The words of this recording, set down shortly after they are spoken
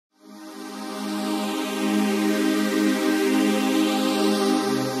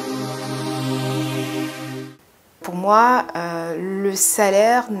moi, le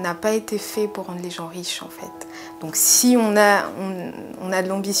salaire n'a pas été fait pour rendre les gens riches en fait. Donc si on a de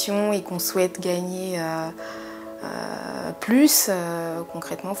l'ambition et qu'on souhaite gagner plus,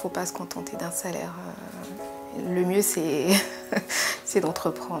 concrètement, il ne faut pas se contenter d'un salaire. Le mieux, c'est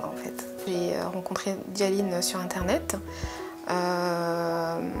d'entreprendre en fait. J'ai rencontré Dialine sur internet,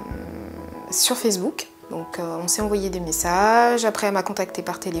 sur Facebook. Donc on s'est envoyé des messages, après elle m'a contacté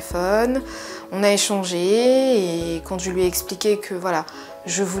par téléphone, on a échangé et quand je lui ai expliqué que voilà,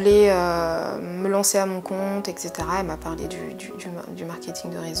 je voulais me lancer à mon compte, etc., elle m'a parlé du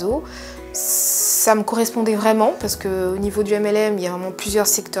marketing de réseau. Ça me correspondait vraiment parce qu'au niveau du MLM, il y a vraiment plusieurs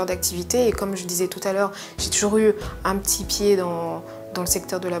secteurs d'activité et comme je disais tout à l'heure, j'ai toujours eu un petit pied dans le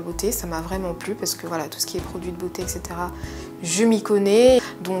secteur de la beauté, ça m'a vraiment plu parce que voilà, tout ce qui est produits de beauté, etc., je m'y connais.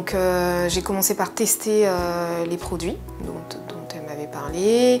 Donc j'ai commencé par tester les produits dont elle m'avait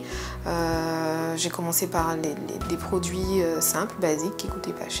parlé. J'ai commencé par des produits simples, basiques, qui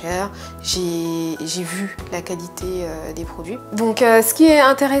coûtaient pas cher. J'ai vu la qualité des produits. Donc ce qui est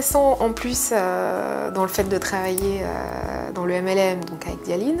intéressant en plus dans le fait de travailler dans le MLM, donc avec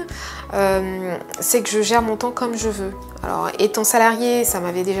Dialine, c'est que je gère mon temps comme je veux. Alors étant salariée, ça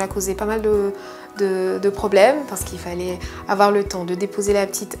m'avait déjà causé pas mal de problèmes parce qu'il fallait avoir le temps de déposer la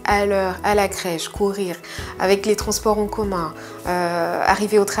petite à l'heure à la crèche, courir avec les transports en commun,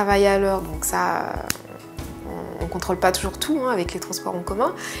 arriver au travail à l'heure, donc ça on contrôle pas toujours tout hein, avec les transports en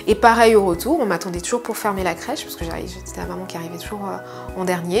commun. Et pareil au retour, on m'attendait toujours pour fermer la crèche parce que j'étais la maman qui arrivait toujours en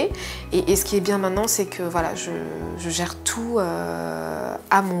dernier. Et ce qui est bien maintenant, c'est que voilà, je gère tout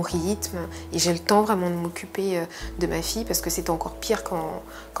à mon rythme et j'ai le temps vraiment de m'occuper de ma fille parce que c'était encore pire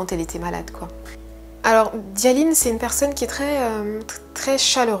quand elle était malade, quoi. Alors Dialine, c'est une personne qui est très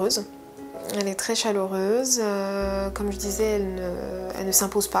chaleureuse. Elle est très chaleureuse. Comme je disais, elle ne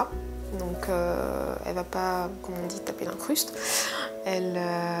s'impose pas. Donc elle va pas, comme on dit, taper l'incruste. Elle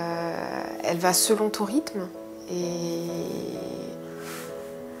va selon ton rythme et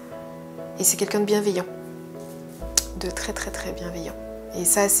c'est quelqu'un de bienveillant. De très bienveillant. Et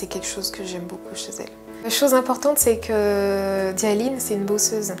ça, c'est quelque chose que j'aime beaucoup chez elle. La chose importante, c'est que Dialine, c'est une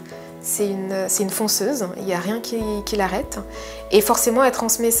bosseuse. C'est une fonceuse, il n'y a rien qui l'arrête. Et forcément, elle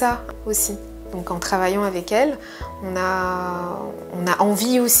transmet ça aussi. Donc en travaillant avec elle, on a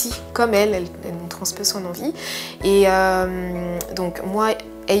envie aussi, comme elle nous transmet son envie. Et donc moi,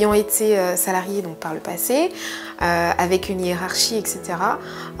 ayant été salariée donc, par le passé, avec une hiérarchie, etc.,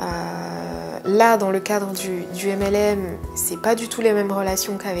 là, dans le cadre du MLM, c'est pas du tout les mêmes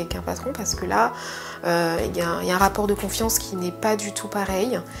relations qu'avec un patron, parce que là, il y a un rapport de confiance qui n'est pas du tout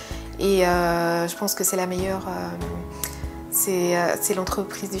pareil. Et je pense que c'est la meilleure, c'est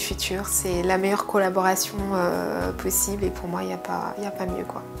l'entreprise du futur, c'est la meilleure collaboration possible et pour moi il n'y a pas mieux,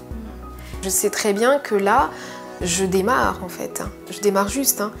 quoi. Je sais très bien que là, je démarre en fait, je démarre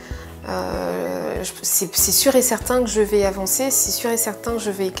juste. C'est sûr et certain que je vais avancer, c'est sûr et certain que je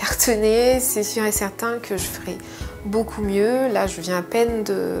vais cartonner, c'est sûr et certain que je ferai beaucoup mieux. Là, je viens à peine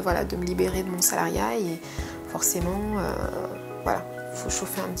de me libérer de mon salariat et forcément, voilà. Il faut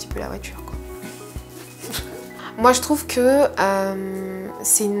chauffer un petit peu la voiture, quoi. Moi, je trouve que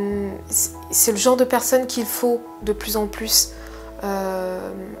c'est le genre de personne qu'il faut de plus en plus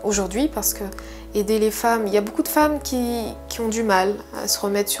aujourd'hui parce que aider les femmes, il y a beaucoup de femmes qui ont du mal à se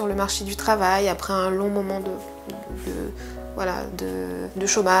remettre sur le marché du travail après un long moment de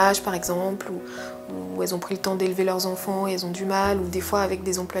chômage, par exemple, où elles ont pris le temps d'élever leurs enfants et elles ont du mal, ou des fois avec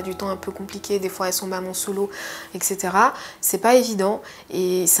des emplois du temps un peu compliqués, des fois elles sont mamans solo, etc. C'est pas évident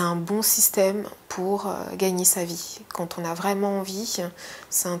et c'est un bon système pour gagner sa vie. Quand on a vraiment envie,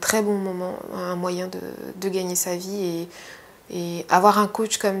 c'est un très bon moment, un moyen de gagner sa vie et avoir un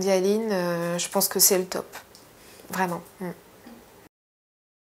coach comme Dialine, je pense que c'est le top, vraiment.